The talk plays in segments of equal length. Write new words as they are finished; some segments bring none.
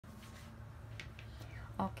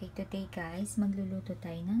Okay, today guys, magluluto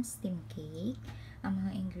tayo ng steam cake. Ang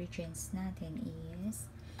mga ingredients natin is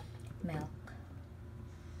milk,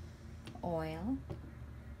 oil,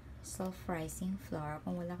 self-rising flour.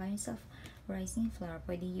 Kung wala kayong self-rising flour,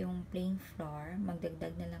 pwede yung plain flour.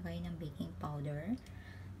 Magdagdag na lang kayo ng baking powder.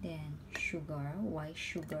 Then, sugar, white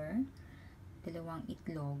sugar, 2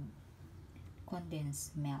 itlog,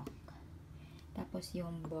 condensed milk. Tapos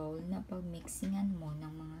yung bowl na pag-mixingan mo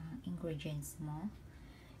ng mga ingredients mo.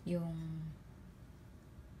 Yung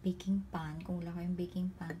baking pan, kung wala kayong baking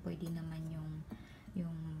pan, pwede naman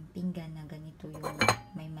yung pinggan na ganito, yung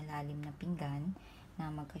may malalim na pinggan na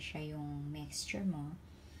magkasya yung mixture mo.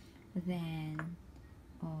 Then,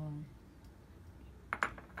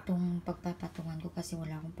 itong pagpapatungan ko kasi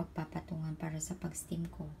wala akong pagpapatungan para sa pag-steam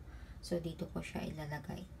ko. So, dito ko siya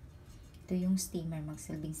ilalagay. Ito yung steamer,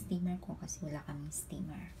 magsilbing steamer ko kasi wala kaming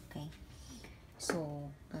steamer. Okay? So,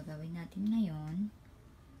 gagawin natin ngayon,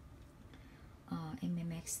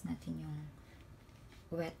 i-mix natin yung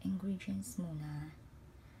wet ingredients muna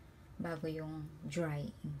bago yung dry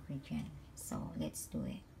ingredient. So, let's do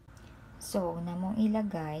it. So, una mong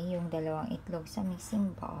ilagay yung 2 itlog sa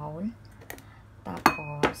mixing bowl.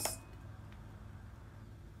 Tapos,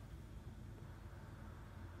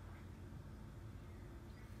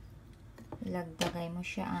 ilagay mo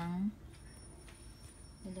siya ang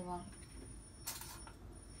 2.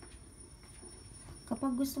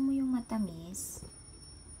 Kapag gusto mo yung matamis,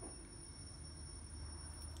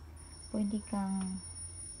 pwede kang,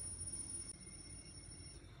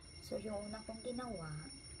 so yung una kong ginawa,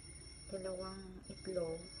 2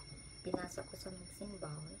 itlog, pinasa ko sa mixing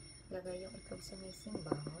bowl, lagay yung itlog sa mixing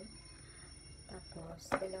bowl, tapos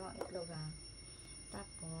 2 itlog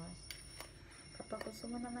tapos, kapag gusto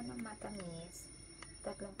mo naman ng matamis,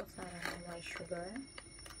 3 kutsara ng white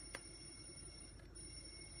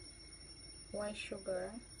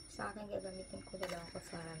sugar, sa akin gagamitin ko 2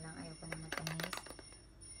 kutsara lang, ayoko na matamis.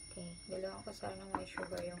 Okay, 2 kutsara ng white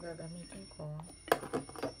sugar yung gagamitin ko.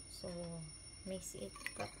 So, mix it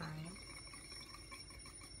at a time.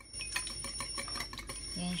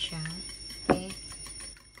 Yan siya. Okay.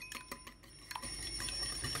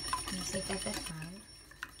 Mix it at a time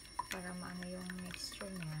para maano yung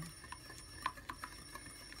mixture niya.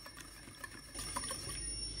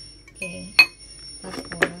 Okay.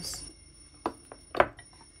 Tapos,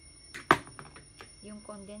 yung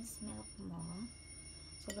condensed milk mo,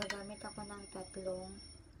 so gagamit ako ng 3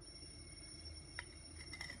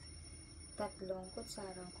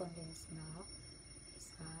 kutsarang condensed milk.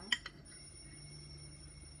 Isa,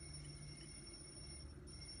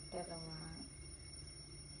 2, 3.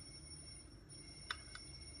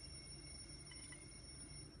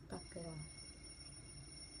 Okay.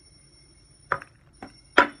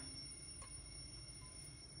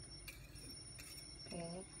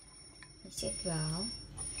 Mix it well.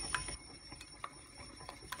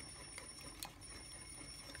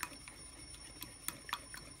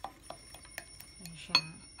 Yan siya.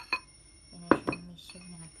 Yan na siya yung mixture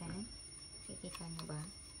natin. Kikita nyo ba?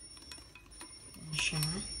 Yan siya.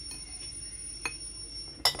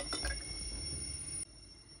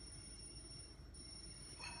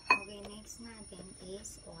 Okay, next natin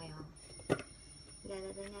is oil.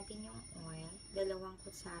 Ilalagay natin yung oil. 2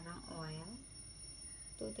 kutsarang oil.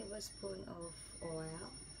 2 tablespoons of oil.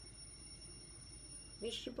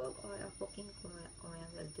 Vegetable oil, cooking oil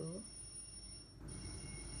will do.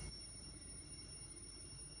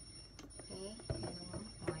 Okay, dalawang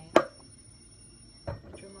oil.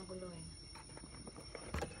 Medyo magulo eh.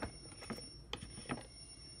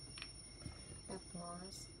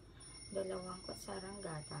 Tapos, 2 kutsarang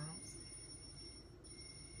gatas.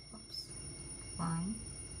 Oops.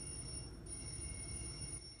 1.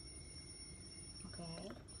 Okay.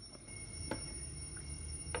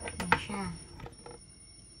 Yan siya.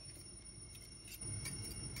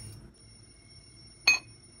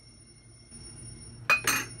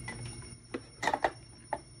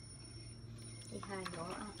 Ihalo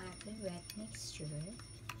ang ating wet mixture.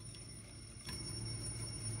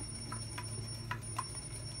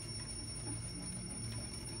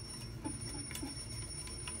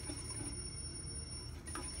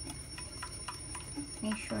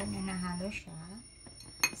 Make sure na nahalo siya.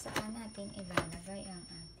 Saka natin ilalagay ang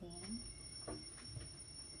ating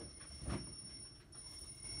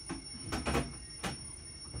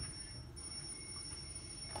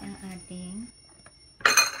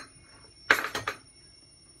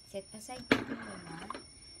set aside natin muna.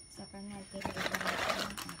 Saka natin ilalagay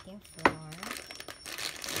ang ating flour.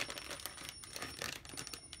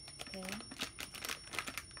 Okay.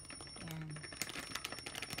 Yan.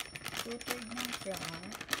 2/3 ng flour.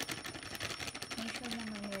 Make sure na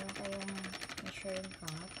measuring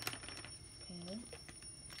cup. Okay.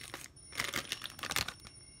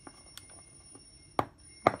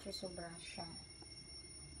 Medyo sobra siya.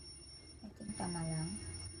 I think tama lang.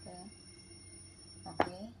 Okay.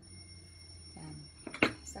 Okay. Yan.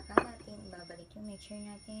 Saka natin, babalik yung mixture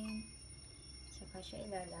natin. Saka siya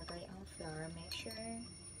ilalagay ang flour mixture.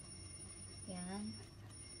 Yan.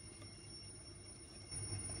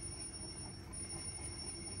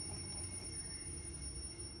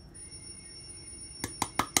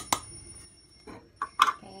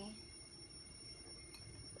 Okay.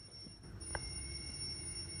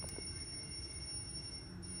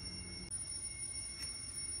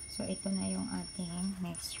 So, ito na yung ating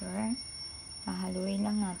mixture. Hahaluin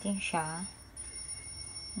lang natin siya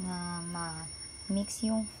na ma-mix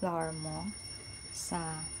yung flour mo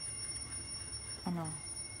sa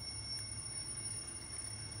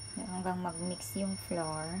hanggang mag-mix yung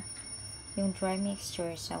flour, yung dry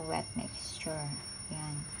mixture sa wet mixture.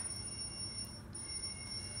 Yan.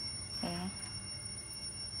 Okay.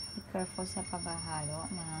 Be careful sa paghahalo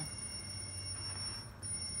na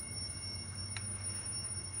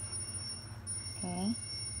okay.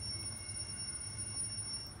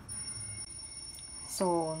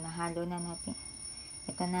 So, nahalo na natin.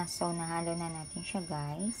 Ito na. So, nahalo na natin siya,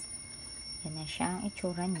 guys. Yan na siya ang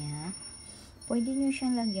itsura niya. Pwede nyo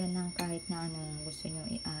siyang lagyan ng kahit na anong gusto nyo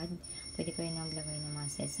i-add. Pwede kayo naglagay ng mga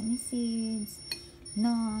sesame seeds,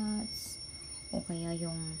 nuts, o kaya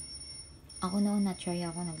yung ako noon na-try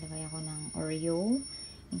ako, naglagay ako ng Oreo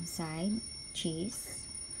inside, cheese,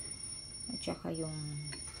 at saka yung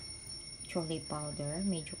chili powder.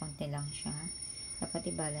 Medyo konti lang siya.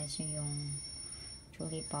 Dapat i-balance nyo yung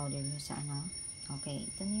chili powder nyo sa Okay,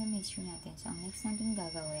 ito na yung mixture natin. So, ang next natin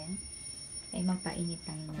gagawin ay magpainit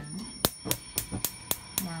tayo ng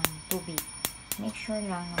tubig. Make sure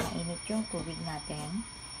lang na mainit yung tubig natin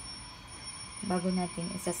bago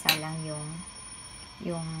natin isasalang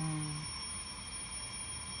yung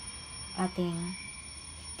ating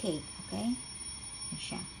cake. Okay? Yan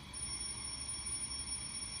siya.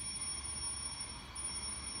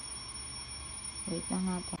 Wait lang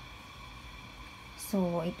natin.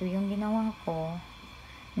 So, ito yung ginawa ko.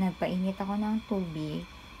 Nagpainit ako ng tubig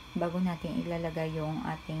bago natin ilalagay yung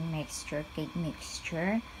ating mixture, cake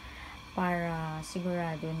mixture, para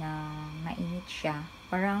sigurado na mainit siya.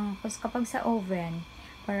 Parang, kapag sa oven,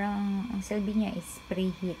 parang ang silbi niya is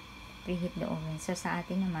preheat the oven. So, sa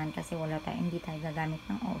atin naman, kasi hindi tayo gagamit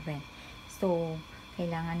ng oven. So,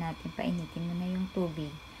 kailangan natin painitin muna yung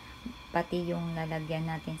tubig, pati yung lalagyan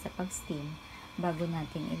natin sa pag-steam, bago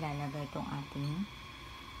natin ilalagay itong ating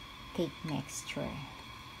cake mixture.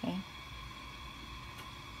 Okay?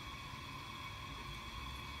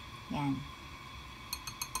 Yan.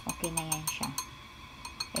 Okay na yan siya.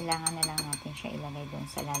 Kailangan na lang natin siya ilagay doon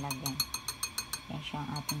sa lalagyan. Yan siya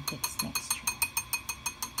ang ating cake mixture.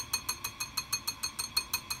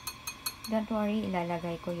 Don't worry,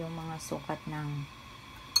 ilalagay ko yung mga sukat ng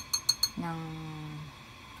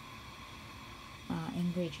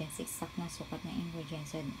ingredients, exact na sukat na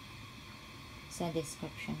ingredients sa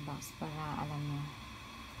description box para alam nyo.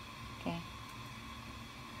 Okay?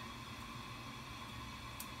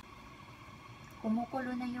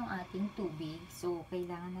 Kumukulo na yung ating tubig. So,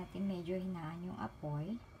 kailangan natin medyo hinaan yung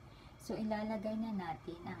apoy. So, ilalagay na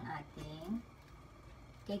natin ang ating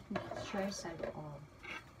cake mixture sa loob.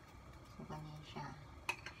 So, ganyan siya.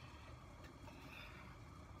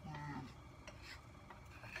 Yan.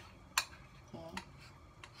 Okay.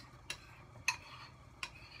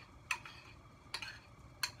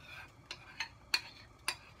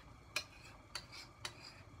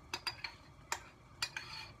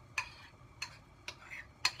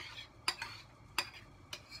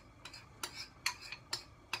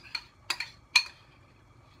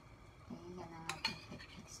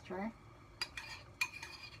 Okay.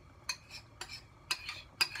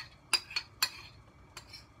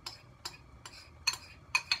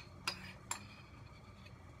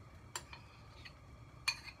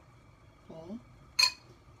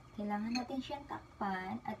 Kailangan natin siyang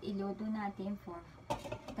takpan at ilodo natin for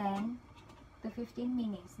 10 to 15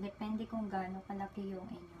 minutes. Depende kung gaano kalaki yung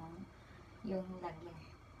lagyan.